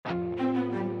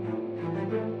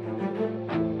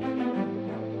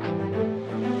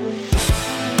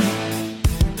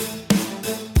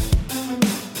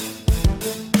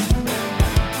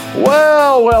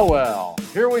Well.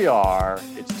 Here we are.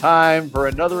 It's time for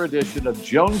another edition of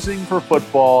Jonesing for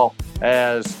Football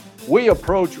as we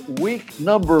approach week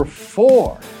number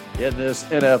 4 in this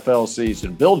NFL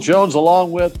season. Bill Jones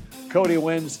along with Cody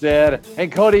Winstead.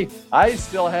 And Cody, I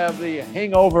still have the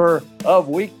hangover of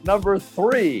week number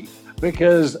 3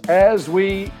 because as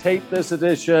we tape this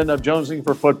edition of Jonesing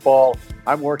for Football,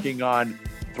 I'm working on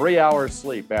 3 hours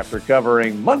sleep after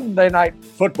covering Monday Night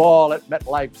Football at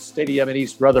MetLife Stadium in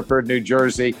East Rutherford, New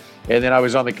Jersey. And then I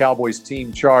was on the Cowboys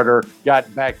team charter,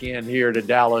 got back in here to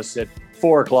Dallas at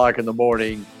 4 o'clock in the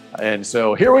morning. And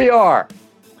so here we are.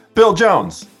 Bill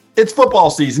Jones, it's football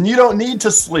season. You don't need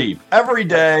to sleep. Every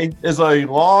day is a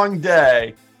long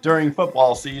day during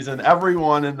football season.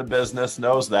 Everyone in the business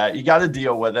knows that. You got to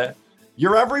deal with it.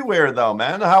 You're everywhere, though,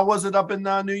 man. How was it up in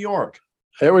New York?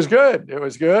 It was good.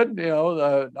 You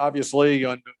know, obviously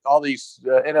on all these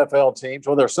NFL teams,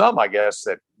 well, there's some, I guess,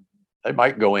 that they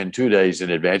might go in 2 days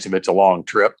in advance if it's a long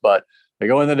trip, but they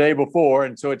go in the day before.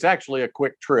 And so it's actually a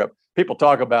quick trip. People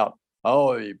talk about,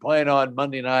 oh, you're playing on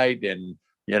Monday night and,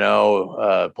 you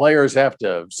know, players have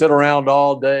to sit around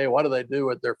all day. What do they do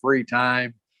with their free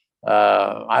time?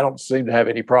 I don't seem to have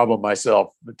any problem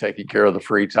myself taking care of the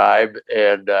free time.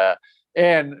 And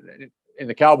in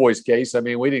the Cowboys case, I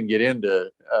mean, we didn't get into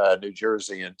New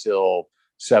Jersey until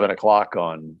 7 o'clock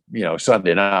on,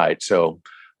 Sunday night. So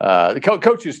the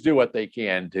coaches do what they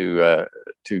can to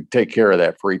take care of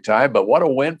that free time. But what a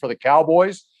win for the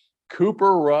Cowboys.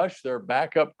 Cooper Rush, their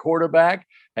backup quarterback,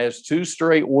 has 2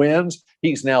 straight wins.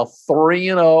 He's now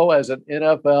 3-0 as an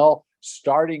NFL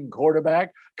starting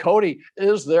quarterback. Cody,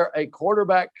 is there a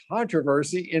quarterback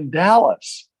controversy in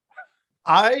Dallas?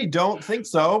 I don't think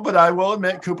so, but I will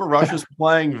admit Cooper Rush is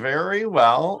playing very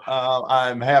well.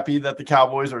 I'm happy that the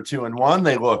Cowboys are 2-1.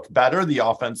 They look better. The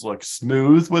offense looks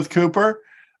smooth with Cooper.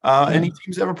 And he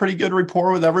seems to have a pretty good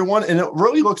rapport with everyone. And it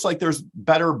really looks like there's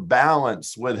better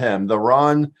balance with him. The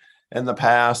run and the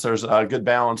pass, there's a good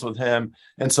balance with him.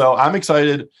 And so I'm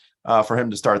excited for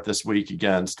him to start this week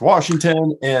against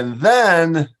Washington. And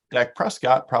then Dak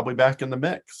Prescott probably back in the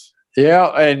mix. Yeah,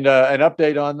 and an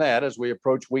update on that as we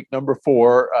approach week number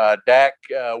 4. Dak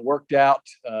worked out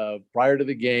prior to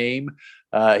the game.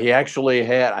 He actually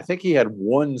I think he had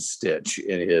 1 stitch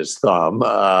in his thumb.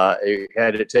 He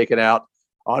had it taken out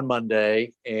on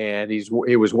Monday, and he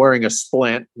was wearing a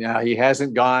splint. Now, he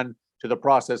hasn't gone to the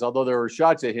process, although there were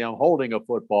shots of him holding a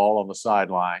football on the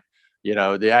sideline. You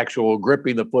know, the actual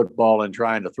gripping the football and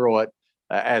trying to throw it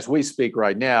as we speak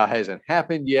right now hasn't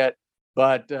happened yet.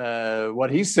 But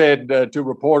what he said to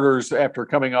reporters after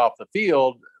coming off the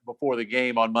field before the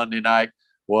game on Monday night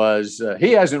was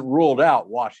he hasn't ruled out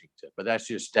Washington, but that's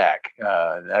just Dak.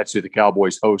 That's who the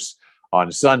Cowboys host on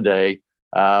Sunday.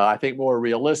 I think more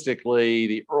realistically,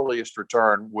 the earliest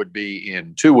return would be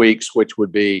in 2 weeks, which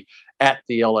would be at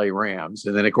the LA Rams.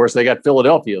 And then, of course, they got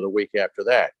Philadelphia the week after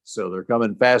that. So they're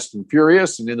coming fast and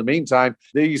furious. And in the meantime,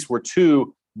 these were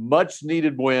 2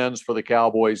 much-needed wins for the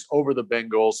Cowboys over the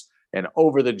Bengals and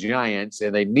over the Giants,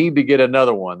 and they need to get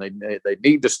another one. They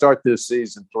need to start this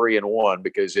season 3-1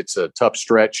 because it's a tough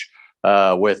stretch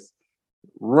with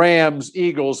Rams,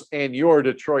 Eagles, and your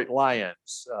Detroit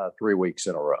Lions 3 weeks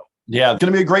in a row. Yeah, it's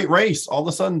going to be a great race. All of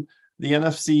a sudden, the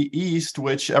NFC East,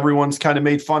 which everyone's kind of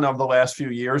made fun of the last few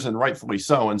years, and rightfully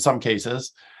so in some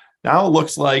cases, now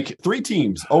looks like 3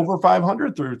 teams over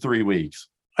 500 through 3 weeks.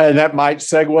 And that might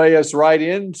segue us right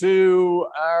into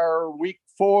our week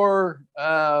 4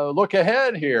 look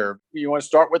ahead here. You want to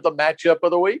start with the matchup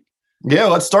of the week? Yeah,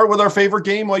 let's start with our favorite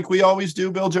game like we always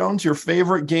do, Bill Jones. Your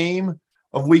favorite game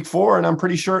of week 4, and I'm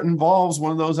pretty sure it involves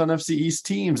one of those NFC East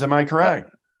teams. Am I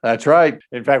correct? That's right.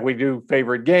 In fact, we do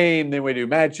favorite game, then we do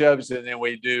matchups, and then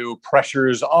we do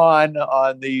pressures on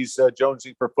these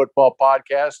Jonesing for Football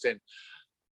podcast. And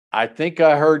I think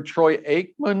I heard Troy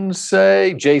Aikman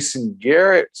say, Jason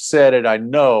Garrett said it, I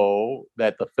know,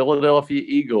 that the Philadelphia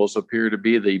Eagles appear to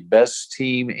be the best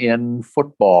team in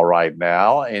football right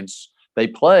now. And they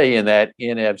play in that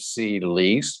NFC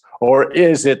least, or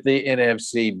is it the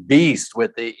NFC beast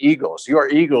with the Eagles? Your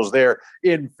Eagles there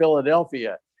in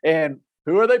Philadelphia. And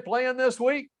who are they playing this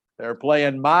week? They're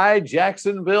playing my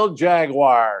Jacksonville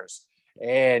Jaguars.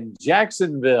 And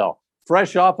Jacksonville,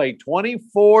 fresh off a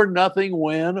 24-0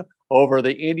 win over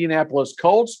the Indianapolis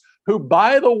Colts, who,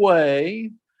 by the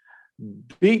way,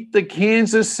 beat the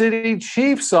Kansas City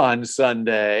Chiefs on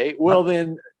Sunday. Well,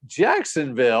 then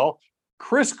Jacksonville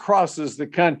crisscrosses the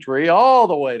country all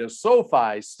the way to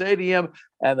SoFi Stadium,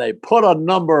 and they put a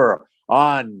number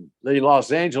on the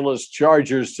Los Angeles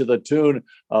Chargers to the tune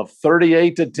of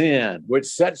 38-10, which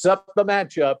sets up the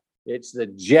matchup. It's the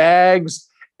Jags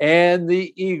and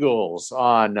the Eagles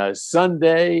on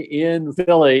Sunday in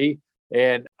Philly.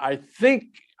 And I think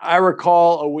I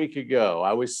recall a week ago,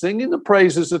 I was singing the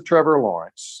praises of Trevor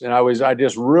Lawrence, and I was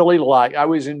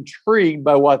intrigued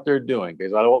by what they're doing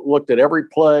because I looked at every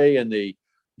play in the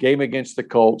game against the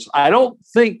Colts. I don't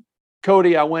think,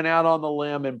 Cody, I went out on the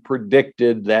limb and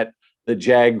predicted that the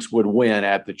Jags would win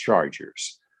at the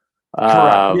Chargers.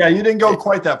 Correct. Yeah, you didn't go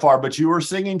quite that far, but you were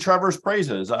singing Trevor's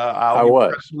praises. I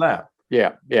was. That.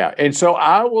 Yeah. And so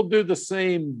I will do the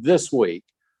same this week.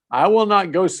 I will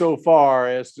not go so far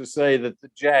as to say that the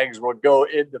Jags will go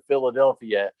into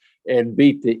Philadelphia and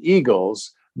beat the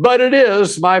Eagles, but it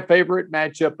is my favorite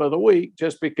matchup of the week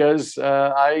just because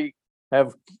I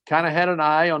have kind of had an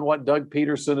eye on what Doug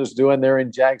Peterson is doing there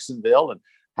in Jacksonville. And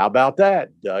how about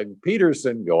that? Doug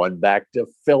Peterson going back to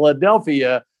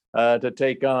Philadelphia to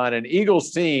take on an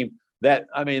Eagles team that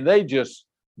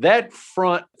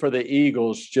front for the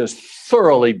Eagles just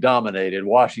thoroughly dominated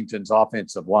Washington's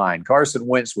offensive line. Carson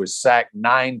Wentz was sacked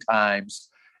 9 times.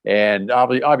 And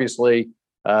obviously,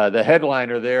 the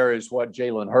headliner there is what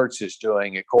Jalen Hurts is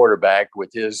doing at quarterback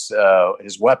with his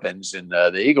weapons. And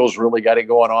the Eagles really got it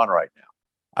going on right now.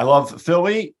 I love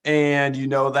Philly, and you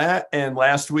know that. And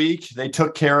last week, they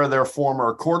took care of their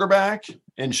former quarterback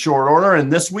in short order.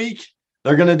 And this week,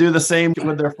 they're going to do the same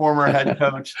with their former head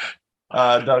coach,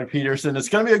 Doug Peterson. It's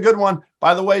going to be a good one.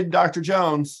 By the way, Dr.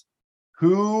 Jones,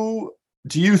 who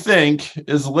do you think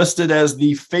is listed as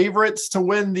the favorites to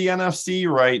win the NFC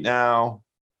right now?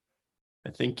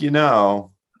 I think you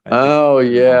know.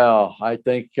 I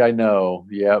think I know.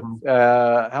 Yep.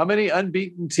 How many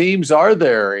unbeaten teams are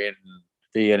there in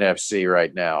the NFC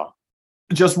right now?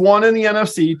 Just one in the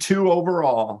NFC, 2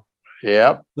 overall.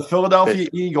 Yep. The Philadelphia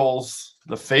Eagles,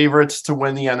 the favorites to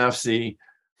win the NFC.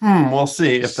 We'll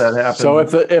see if that happens. So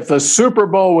if the Super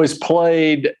Bowl was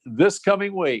played this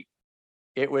coming week,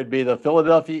 it would be the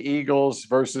Philadelphia Eagles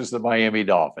versus the Miami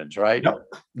Dolphins, right? Yep.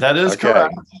 That is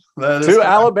correct. That is 2 correct.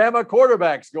 Alabama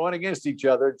quarterbacks going against each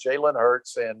other, Jalen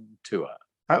Hurts and Tua.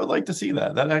 I would like to see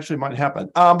that. That actually might happen.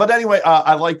 But anyway,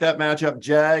 I like that matchup,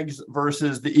 Jags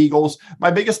versus the Eagles. My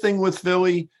biggest thing with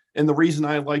Philly, and the reason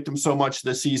I liked them so much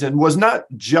this season, was not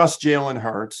just Jalen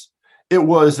Hurts. It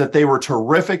was that they were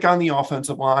terrific on the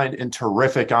offensive line and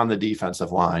terrific on the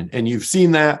defensive line. And you've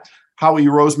seen that. Howie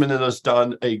Roseman has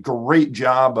done a great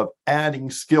job of adding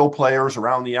skill players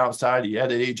around the outside. He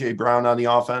added A.J. Brown on the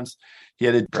offense. He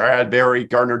added Bradbury,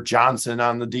 Gardner Johnson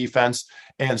on the defense.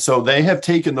 And so they have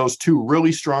taken those 2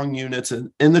 really strong units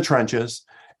in the trenches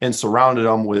and surrounded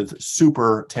them with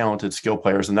super talented skill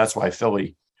players. And that's why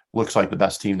Philly looks like the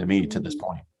best team to me to this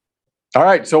point. All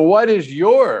right. So what is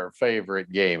your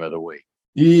favorite game of the week?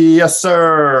 Yes,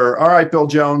 sir. All right, Bill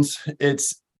Jones.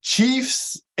 It's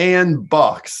Chiefs and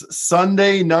Bucks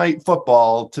Sunday night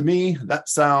football. To me, that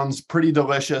sounds pretty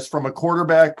delicious. From a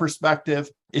quarterback perspective,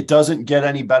 it doesn't get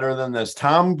any better than this.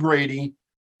 Tom Brady,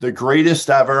 the greatest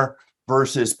ever,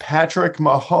 versus Patrick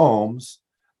Mahomes,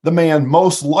 the man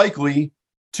most likely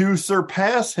to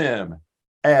surpass him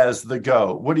as the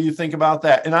GOAT. What do you think about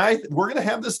that? And we're going to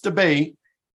have this debate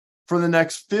for the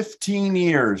next 15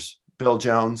 years, Bill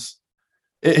Jones.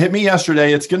 It hit me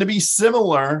yesterday. It's going to be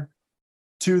similar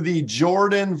to the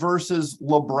Jordan versus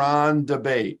LeBron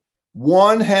debate.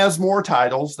 One has more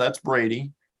titles, that's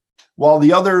Brady, while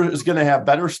the other is going to have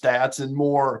better stats and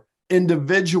more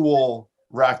individual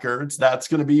records, that's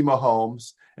going to be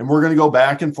Mahomes. And we're going to go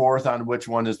back and forth on which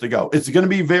one is the GOAT. It's going to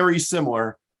be very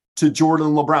similar to Jordan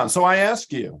and LeBron. So I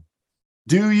ask you,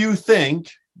 do you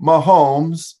think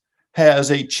Mahomes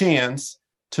has a chance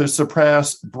to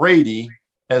surpass Brady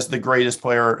as the greatest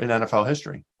player in NFL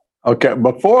history? Okay,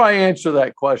 before I answer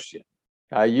that question,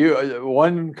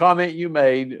 one comment you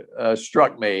made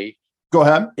struck me. Go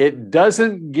ahead. It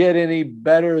doesn't get any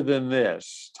better than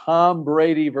this. Tom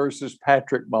Brady versus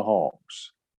Patrick Mahomes.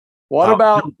 I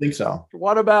don't think so.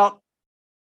 What about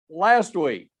last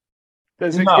week?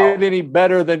 Does it get any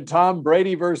better than Tom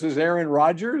Brady versus Aaron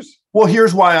Rodgers? Well,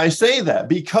 here's why I say that.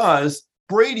 Because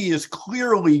Brady is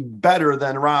clearly better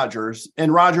than Rodgers,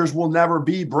 and Rodgers will never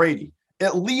be Brady.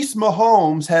 At least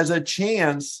Mahomes has a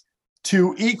chance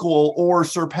to equal or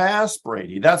surpass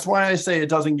Brady. That's why I say it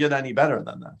doesn't get any better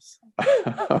than this.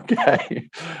 Okay.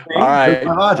 All right.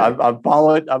 I'm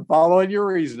following your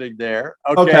reasoning there.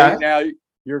 Okay. Now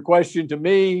your question to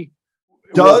me.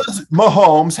 Does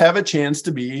Mahomes have a chance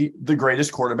to be the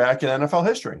greatest quarterback in NFL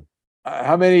history?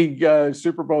 How many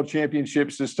Super Bowl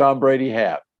championships does Tom Brady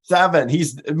have? 7.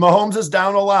 Mahomes is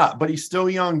down a lot, but he's still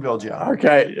young, Bill Jones.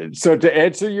 Okay. So to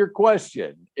answer your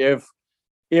question, if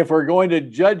we're going to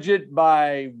judge it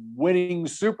by winning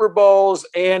Super Bowls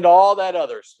and all that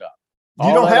other stuff,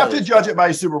 You don't have to judge it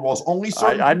by Super Bowls. Only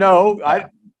certain. I know. I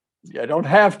don't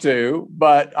have to,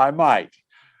 but I might.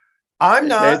 I'm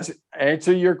not.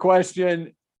 Answer your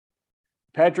question.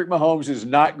 Patrick Mahomes is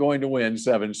not going to win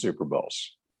 7 Super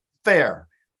Bowls. Fair.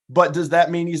 But does that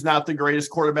mean he's not the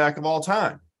greatest quarterback of all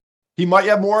time? He might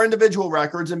have more individual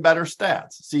records and better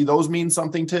stats. See, those mean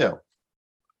something too.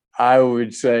 I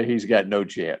would say he's got no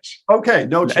chance. Okay,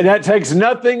 no chance. And that takes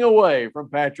nothing away from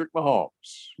Patrick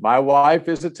Mahomes. My wife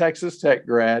is a Texas Tech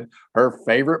grad. Her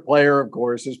favorite player, of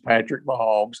course, is Patrick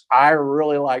Mahomes. I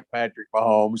really like Patrick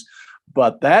Mahomes,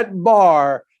 but that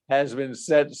bar has been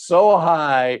set so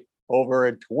high over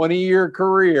a 20-year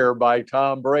career by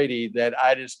Tom Brady that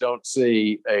I just don't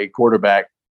see a quarterback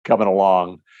coming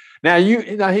along. Now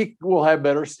he will have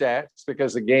better stats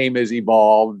because the game has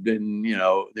evolved, and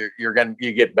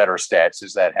you get better stats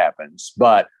as that happens.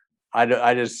 But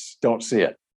I just don't see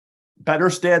it. Better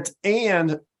stats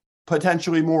and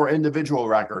potentially more individual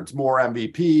records, more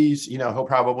MVPs. He'll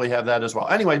probably have that as well.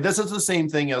 Anyway, this is the same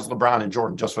thing as LeBron and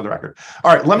Jordan, just for the record.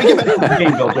 All right, let me get back to the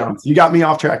game, Bill Jones. You got me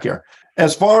off track here.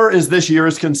 As far as this year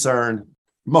is concerned,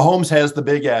 Mahomes has the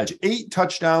big edge. 8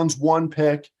 touchdowns, 1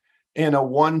 pick, and a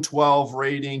 112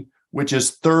 rating, which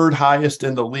is 3rd highest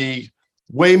in the league.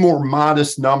 Way more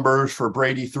modest numbers for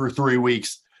Brady through 3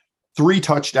 weeks. 3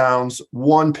 touchdowns,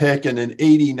 1 pick, and an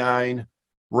 89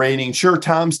 rating. Sure,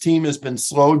 Tom's team has been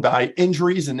slowed by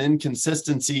injuries and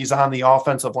inconsistencies on the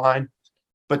offensive line,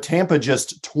 but Tampa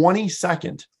just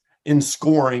 22nd in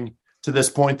scoring to this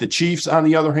point. The Chiefs, on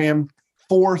the other hand,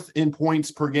 4th in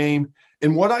points per game.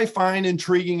 And what I find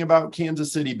intriguing about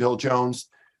Kansas City, Bill Jones,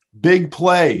 big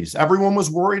plays. Everyone was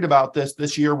worried about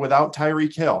this year without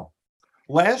Tyreek Hill.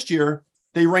 Last year,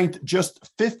 they ranked just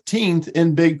 15th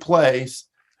in big plays.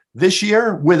 This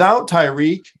year, without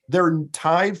Tyreek, they're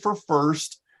tied for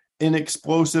 1st in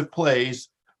explosive plays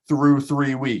through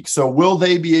 3 weeks. So will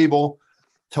they be able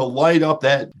to light up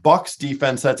that Bucs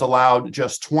defense that's allowed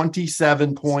just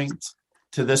 27 points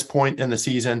to this point in the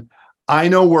season? I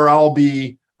know where I'll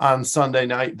be on Sunday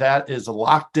night. That is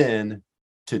locked in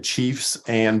to Chiefs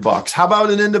and Bucs. How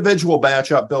about an individual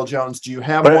matchup, Bill Jones? Do you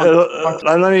have one?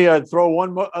 Let me throw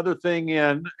one other thing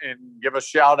in and give a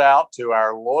shout out to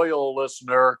our loyal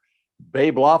listener,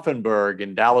 Babe Laufenberg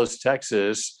in Dallas,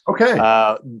 Texas. Okay.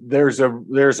 There's a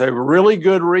really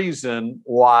good reason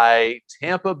why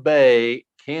Tampa Bay,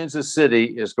 Kansas City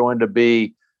is going to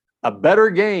be a better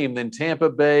game than Tampa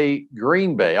Bay,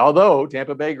 Green Bay. Although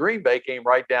Tampa Bay, Green Bay came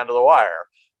right down to the wire.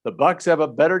 The Bucs have a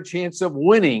better chance of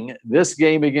winning this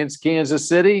game against Kansas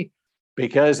City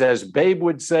because, as Babe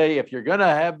would say, if you're going to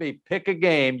have me pick a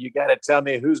game, you got to tell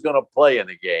me who's going to play in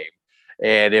the game.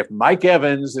 And if Mike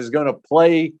Evans is going to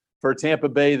play for Tampa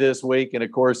Bay this week, and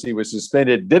of course he was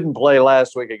suspended, didn't play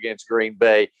last week against Green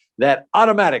Bay, that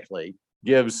automatically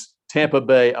gives Tampa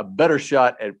Bay a better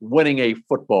shot at winning a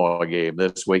football game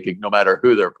this week, no matter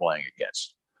who they're playing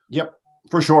against. Yep.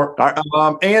 For sure. Right.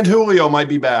 And Julio might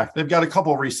be back. They've got a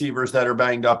couple receivers that are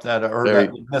banged up that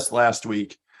missed last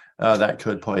week that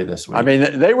could play this week. I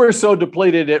mean, they were so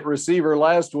depleted at receiver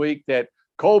last week that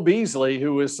Cole Beasley,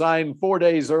 who was signed 4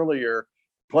 days earlier,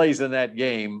 plays in that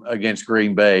game against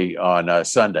Green Bay on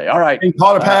Sunday. All right. He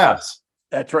caught a pass.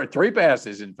 That's right. 3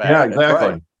 passes, in fact. Yeah, exactly.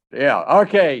 Right. Yeah.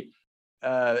 Okay.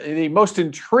 The most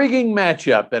intriguing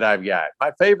matchup that I've got,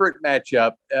 my favorite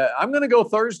matchup, I'm going to go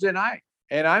Thursday night.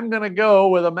 And I'm going to go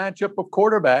with a matchup of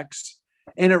quarterbacks.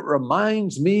 And it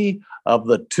reminds me of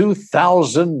the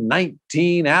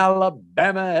 2019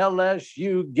 Alabama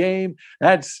LSU game.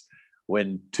 That's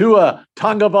when Tua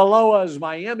Tagovailoa's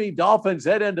Miami Dolphins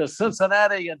head into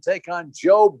Cincinnati and take on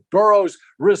Joe Burrow's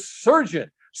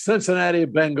resurgent Cincinnati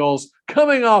Bengals,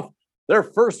 coming off their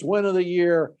first win of the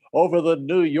year over the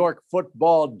New York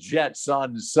Football Jets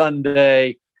on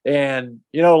Sunday. And,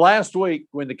 last week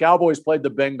when the Cowboys played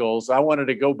the Bengals, I wanted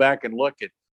to go back and look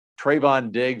at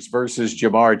Trayvon Diggs versus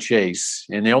Jamar Chase.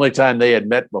 And the only time they had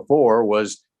met before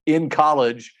was in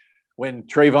college when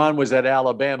Trayvon was at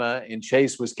Alabama and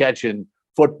Chase was catching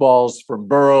footballs from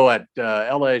Burrow at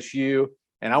LSU.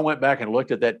 And I went back and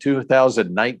looked at that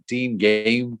 2019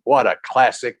 game. What a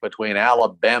classic between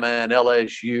Alabama and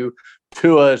LSU.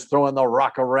 Tua is throwing the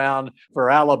rock around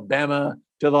for Alabama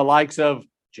to the likes of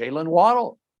Jalen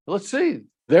Waddle. Let's see.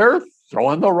 They're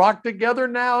throwing the rock together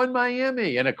now in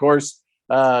Miami. And, of course,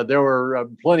 there were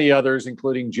plenty others,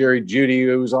 including Jerry Jeudy,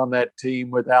 who was on that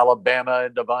team with Alabama,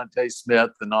 and Devontae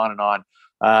Smith, and on and on.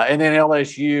 And then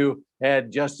LSU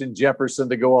had Justin Jefferson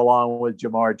to go along with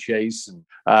Jamar Chase.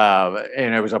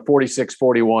 And it was a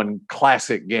 46-41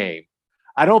 classic game.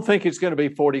 I don't think it's going to be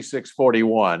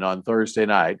 46-41 on Thursday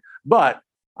night, but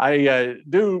I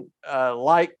do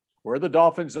like where the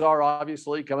Dolphins are,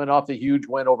 obviously coming off the huge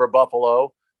win over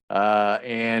Buffalo.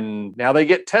 And now they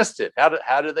get tested.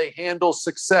 How do they handle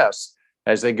success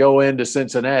as they go into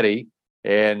Cincinnati?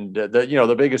 And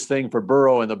the biggest thing for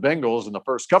Burrow and the Bengals in the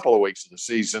first couple of weeks of the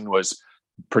season was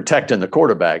protecting the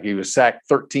quarterback. He was sacked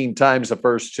 13 times the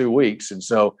first 2 weeks. And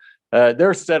so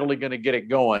they're steadily going to get it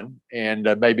going. And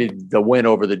maybe the win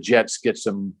over the Jets gets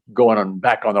them going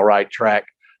back on the right track.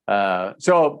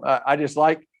 So I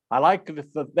like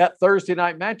that Thursday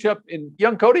night matchup. And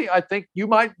young Cody, I think you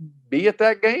might be at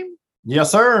that game. Yes,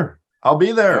 sir. I'll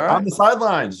be there Right. on the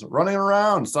sidelines, running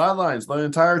around sidelines the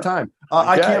entire time.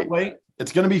 I can't wait.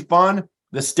 It's going to be fun.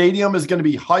 The stadium is going to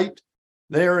be hyped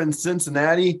there in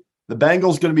Cincinnati. The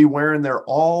Bengals going to be wearing their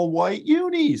all white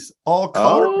unis, all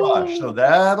color rush. So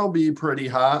that'll be pretty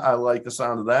hot. I like the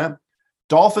sound of that.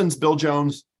 Dolphins, Bill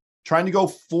Jones, trying to go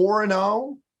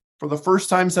 4-0 for the first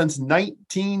time since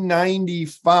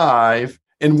 1995.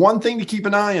 And one thing to keep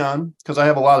an eye on, because I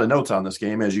have a lot of notes on this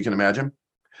game, as you can imagine.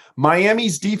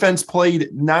 Miami's defense played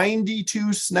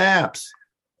 92 snaps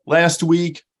last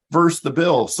week versus the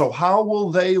Bills. So how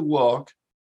will they look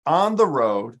on the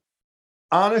road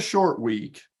on a short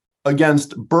week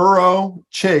against Burrow,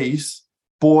 Chase,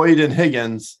 Boyd, and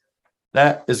Higgins?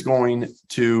 That is going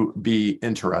to be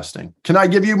interesting. Can I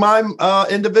give you my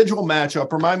individual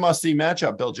matchup or my must-see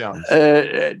matchup, Bill Jones?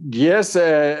 Yes,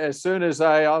 as soon as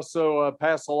I also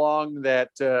pass along that.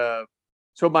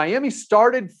 So Miami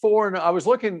started 4-0. I was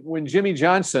looking when Jimmy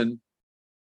Johnson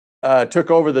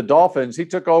took over the Dolphins. He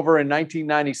took over in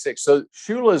 1996. So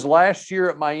Shula's last year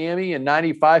at Miami in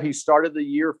 95, he started the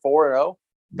year 4-0.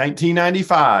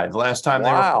 1995, last time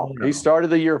they were 4-0. He started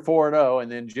the year 4-0, and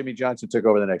then Jimmy Johnson took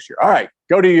over the next year. All right,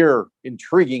 go to your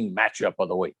intriguing matchup of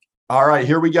the week. All right,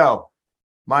 here we go.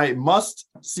 My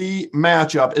must-see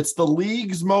matchup. It's the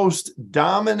league's most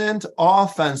dominant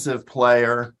offensive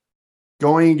player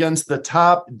going against the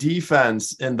top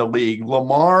defense in the league.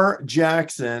 Lamar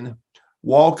Jackson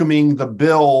welcoming the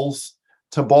Bills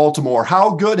to Baltimore.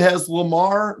 How good has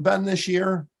Lamar been this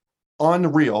year?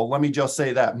 Unreal. Let me just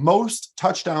say that. Most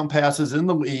touchdown passes in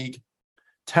the league,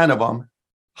 10 of them.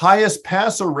 Highest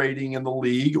passer rating in the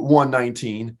league,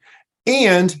 119.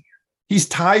 And he's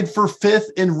tied for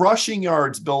 5th in rushing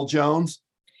yards, Bill Jones.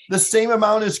 The same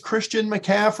amount as Christian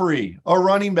McCaffrey, a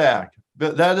running back.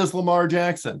 But that is Lamar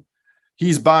Jackson.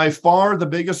 He's by far the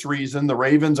biggest reason the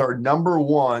Ravens are number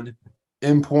 1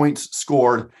 in points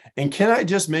scored. And can I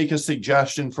just make a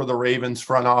suggestion for the Ravens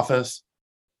front office?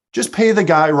 Just pay the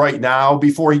guy right now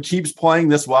before he keeps playing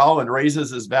this well and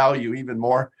raises his value even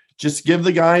more. Just give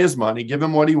the guy his money, give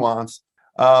him what he wants.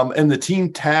 And the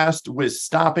team tasked with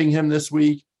stopping him this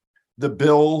week, the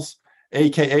Bills,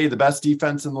 aka the best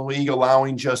defense in the league,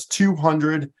 allowing just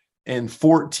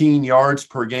 214 yards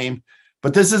per game.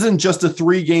 But this isn't just a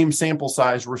 3-game sample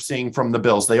size we're seeing from the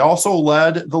Bills. They also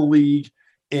led the league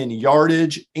in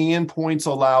yardage and points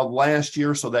allowed last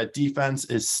year, so that defense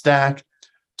is stacked.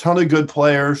 Ton of good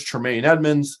players, Tremaine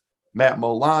Edmonds, Matt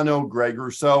Milano, Greg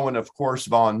Rousseau, and of course,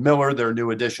 Von Miller, their new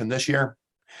addition this year.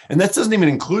 And that doesn't even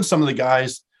include some of the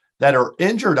guys that are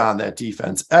injured on that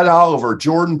defense. Ed Oliver,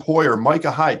 Jordan Poyer,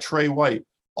 Micah Hyde, Trey White,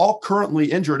 all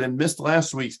currently injured and missed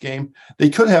last week's game.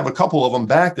 They could have a couple of them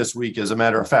back this week, as a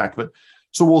matter of fact. But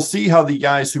so we'll see how the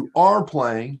guys who are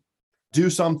playing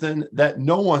do something that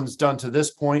no one's done to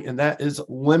this point, and that is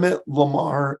limit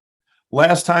Lamar.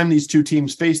 Last time these two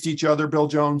teams faced each other, Bill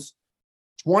Jones,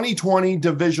 2020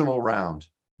 divisional round.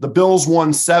 The Bills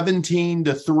won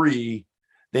 17-3.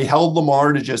 They held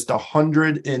Lamar to just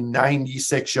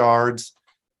 196 yards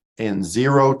and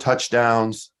 0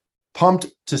 touchdowns. Pumped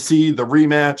to see the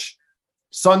rematch.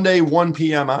 Sunday, 1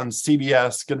 p.m. on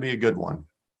CBS. Going to be a good one.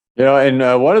 And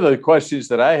one of the questions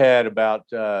that I had about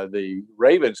the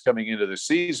Ravens coming into the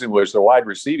season was the wide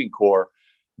receiving core.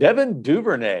 Devin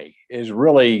Duvernay has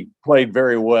really played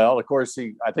very well. Of course,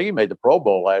 I think he made the Pro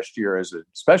Bowl last year as a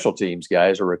special teams guy,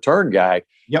 as a return guy.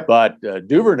 Yep. But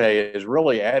Duvernay has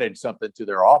really added something to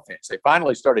their offense. They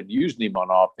finally started using him on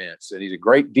offense, and he's a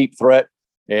great deep threat.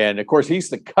 And, of course, he's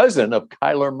the cousin of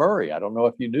Kyler Murray. I don't know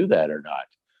if you knew that or not.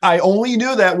 I only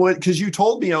knew that because you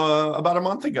told me about a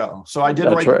month ago. So I did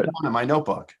write it down in my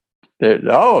notebook.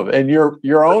 And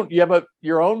your own, you have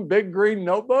your own big green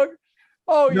notebook?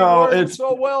 Oh, you learned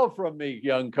so well from me,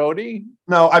 young Cody.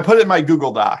 No, I put it in my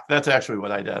Google Doc. That's actually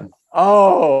what I did.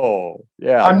 Oh,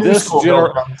 yeah. I'm new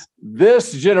school.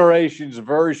 This generation's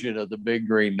version of the big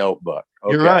green notebook.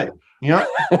 Okay. You're right. Yeah.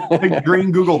 Big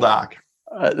green Google Doc.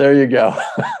 There you go.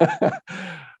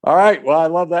 All right. Well, I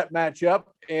love that matchup.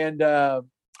 And all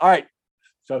right.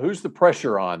 So who's the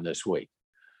pressure on this week?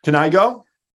 Can I go?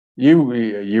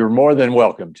 You're more than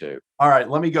welcome to. All right,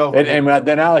 let me go. And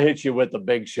then I'll hit you with the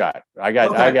big shot. I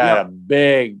got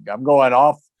I'm going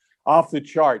off the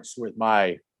charts with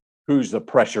my who's the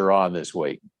pressure on this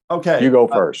week. Okay. You go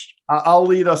first. I'll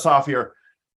lead us off here.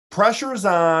 Pressure's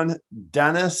on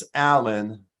Dennis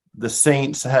Allen, the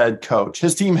Saints head coach.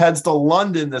 His team heads to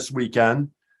London this weekend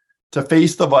to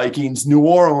face the Vikings. New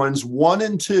Orleans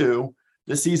 1-2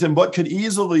 this season, but could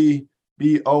easily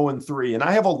be 0-3. And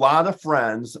I have a lot of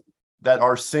friends that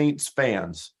are Saints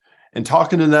fans. And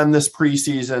talking to them this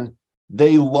preseason,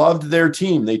 they loved their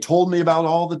team. They told me about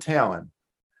all the talent.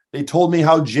 They told me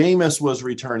how Jameis was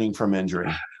returning from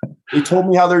injury. They told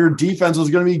me how their defense was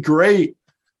going to be great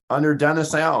under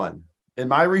Dennis Allen. And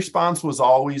my response was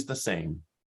always the same.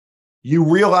 You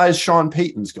realize Sean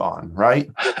Payton's gone, right?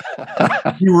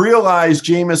 You realize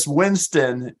Jameis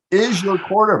Winston is your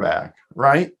quarterback,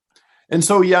 right? And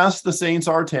so, yes, the Saints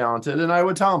are talented. And I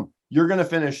would tell them, you're going to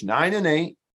finish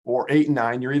 9-8 or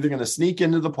 8-9. You're either going to sneak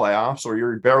into the playoffs or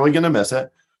you're barely going to miss it.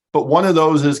 But one of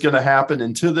those is going to happen.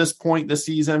 And to this point this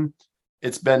season,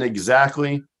 it's been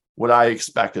exactly what I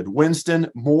expected. Winston,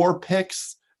 more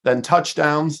picks than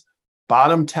touchdowns,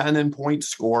 bottom 10 in points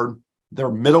scored. They're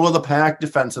middle of the pack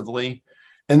defensively.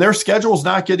 And their schedule's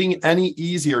not getting any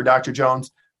easier, Dr.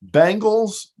 Jones.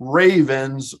 Bengals,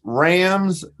 Ravens,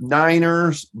 Rams,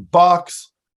 Niners,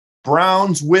 Bucks,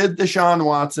 Browns with Deshaun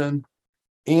Watson,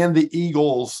 and the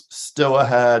Eagles still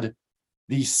ahead.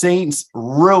 The Saints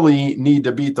really need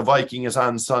to beat the Vikings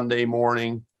on Sunday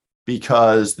morning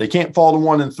because they can't fall to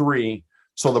 1-3.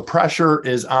 So the pressure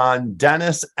is on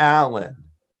Dennis Allen.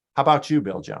 How about you,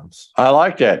 Bill Jones? I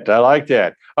like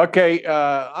that. Okay,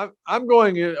 I'm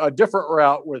going a different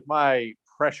route with my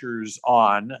pressures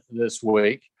on this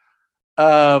week.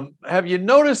 Have you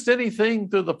noticed anything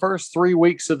through the first 3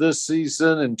 weeks of this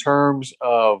season in terms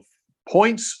of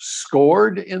points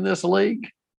scored in this league?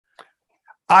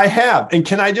 I have. And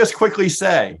can I just quickly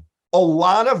say, a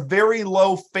lot of very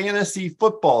low fantasy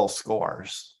football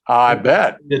scores. I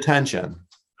bet. Attention.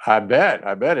 I bet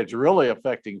it's really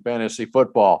affecting fantasy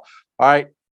football. All right.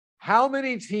 How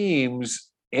many teams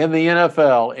in the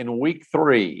NFL in week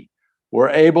 3 were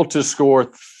able to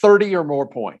score 30 or more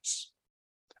points?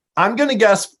 I'm going to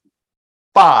guess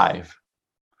 5.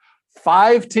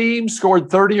 5 teams scored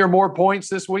 30 or more points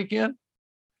this weekend?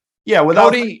 Yeah,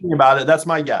 without thinking about it, that's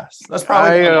my guess. That's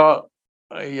probably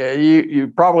you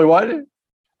probably what?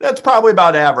 That's probably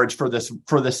about average for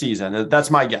this season. That's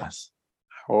my guess.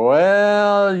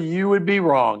 Well, you would be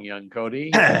wrong, young Cody.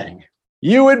 Dang.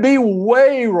 You would be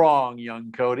way wrong,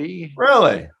 young Cody.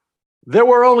 Really? There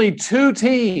were only 2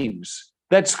 teams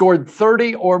that scored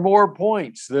 30 or more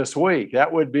points this week.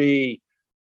 That would be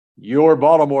your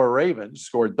Baltimore Ravens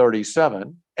scored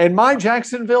 37, and my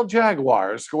Jacksonville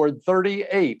Jaguars scored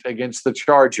 38 against the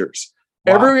Chargers.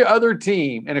 Wow. Every other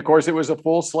team, and of course it was a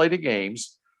full slate of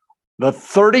games, the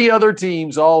 30 other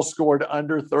teams all scored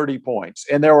under 30 points.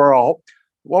 And there were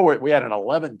we had an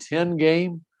 11-10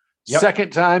 game. Yep.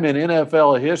 Second time in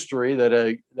NFL history that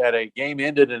a game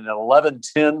ended in an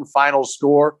 11-10 final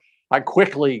score. I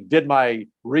quickly did my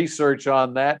research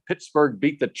on that. Pittsburgh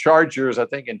beat the Chargers, I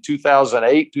think, in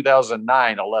 2008,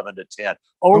 2009, 11-10.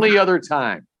 Only other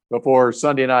time before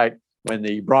Sunday night when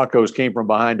the Broncos came from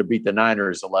behind to beat the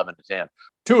Niners 11-10.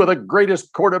 2 of the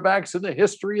greatest quarterbacks in the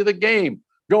history of the game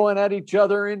going at each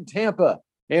other in Tampa.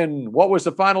 And what was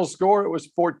the final score? It was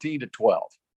 14-12.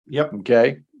 Yep.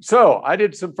 Okay. So I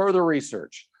did some further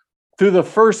research. Through the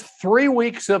first 3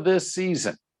 weeks of this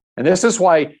season, and this is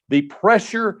why the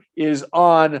pressure is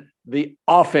on the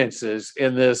offenses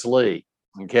in this league,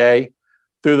 okay?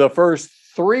 Through the first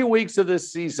 3 weeks of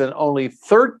this season, only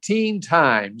 13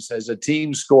 times has a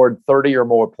team scored 30 or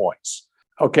more points.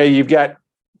 Okay, you've got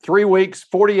 3 weeks,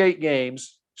 48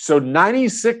 games, so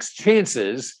 96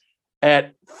 chances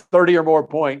at 30 or more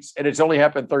points, and it's only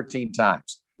happened 13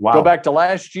 times. Wow. Go back to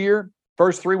last year,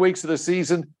 first 3 weeks of the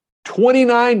season,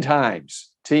 29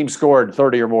 times teams scored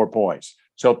 30 or more points.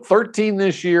 So 13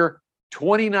 this year,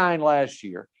 29 last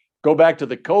year. Go back to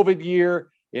the COVID year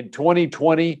in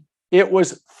 2020, it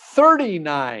was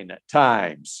 39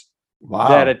 times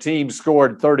that a team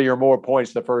scored 30 or more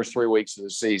points the first 3 weeks of the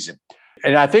season.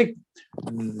 And I think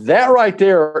that right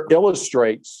there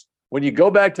illustrates when you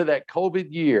go back to that COVID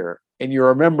year and you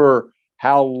remember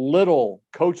how little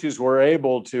coaches were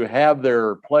able to have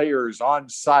their players on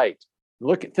site.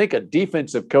 Think of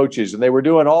defensive coaches, and they were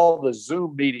doing all the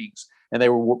Zoom meetings, and they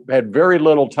had very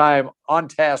little time on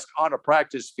task on a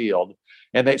practice field.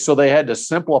 And so they had to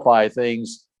simplify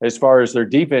things as far as their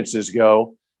defenses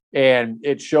go. And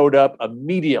it showed up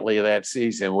immediately that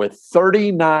season with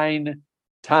 39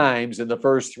 times in the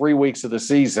first 3 weeks of the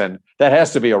season. That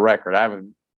has to be a record.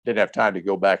 Didn't have time to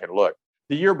go back and look.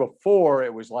 The year before,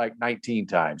 it was like 19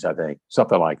 times, I think,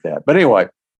 something like that. But anyway,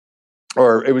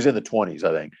 or it was in the 20s,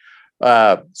 I think.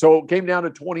 So it came down to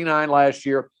 29 last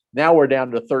year. Now we're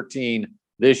down to 13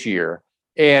 this year.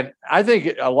 And I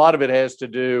think a lot of it has to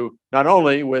do not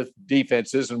only with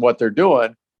defenses and what they're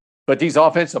doing, but these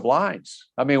offensive lines.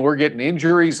 I mean, we're getting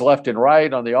injuries left and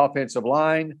right on the offensive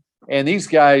line. And these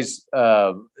guys,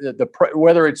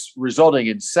 whether it's resulting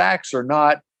in sacks or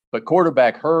not, but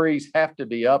quarterback hurries have to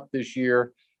be up this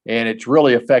year. And it's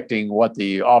really affecting what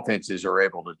the offenses are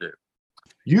able to do.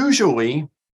 Usually,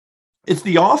 it's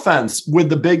the offense with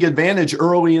the big advantage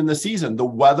early in the season. The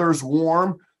weather's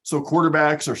warm, so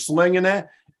quarterbacks are slinging it.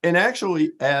 And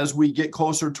actually, as we get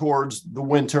closer towards the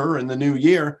winter and the new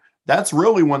year, that's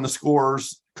really when the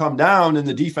scores come down and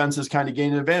the defenses kind of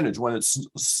gain an advantage. When it's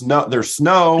there's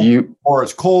snow or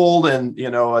it's cold, and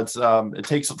it's it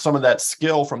takes some of that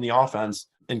skill from the offense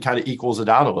and kind of equals it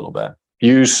out a little bit.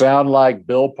 You sound like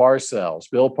Bill Parcells.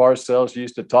 Bill Parcells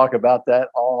used to talk about that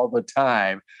all the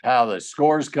time, how the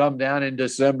scores come down in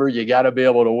December. You got to be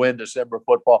able to win December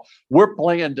football. We're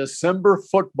playing December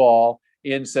football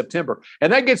in September.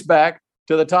 And that gets back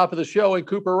to the top of the show in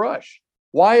Cooper Rush.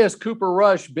 Why has Cooper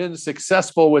Rush been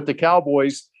successful with the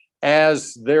Cowboys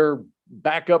as their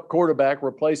backup quarterback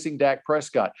replacing Dak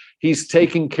Prescott? He's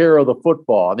taking care of the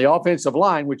football. And the offensive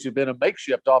line, which has been a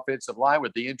makeshift offensive line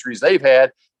with the injuries they've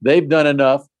had, they've done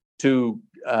enough to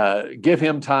give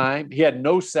him time. He had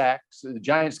no sacks. The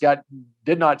Giants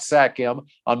did not sack him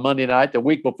on Monday night. The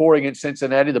week before against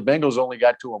Cincinnati, the Bengals only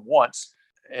got to him once.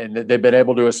 And they've been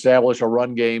able to establish a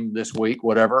run game this week,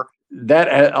 whatever.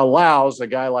 That allows a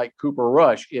guy like Cooper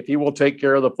Rush, if he will take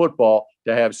care of the football,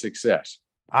 to have success.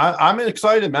 I'm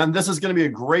excited, man. This is going to be a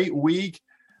great week.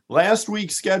 Last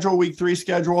week's schedule, week 3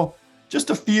 schedule, just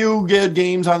a few good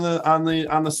games on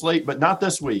the slate, but not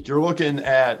this week. You're looking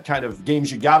at kind of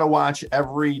games you got to watch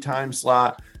every time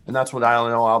slot, and that's what I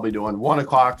know I'll be doing. 1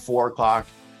 o'clock, 4 o'clock,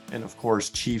 and of course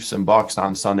Chiefs and Bucks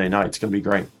on Sunday night. It's going to be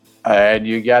great. And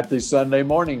you got the Sunday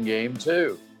morning game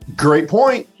too. Great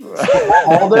point.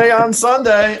 All day on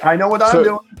Sunday. I know what I'm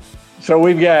doing. So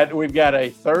we've got a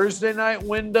Thursday night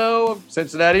window,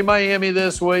 Cincinnati, Miami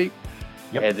this week.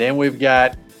 Yep. And then we've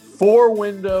got 4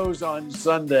 windows on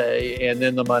Sunday and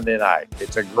then the Monday night.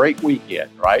 It's a great weekend,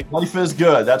 right? Life is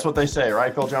good. That's what they say,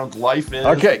 right, Phil Jones? Life is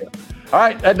okay. Good. All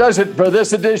right, that does it for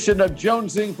this edition of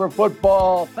Jonesing for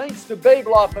Football. Thanks to Babe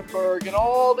Loffenberg and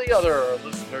all the other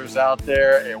listeners out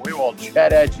there, and we will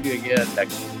chat at you again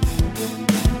next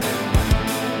week.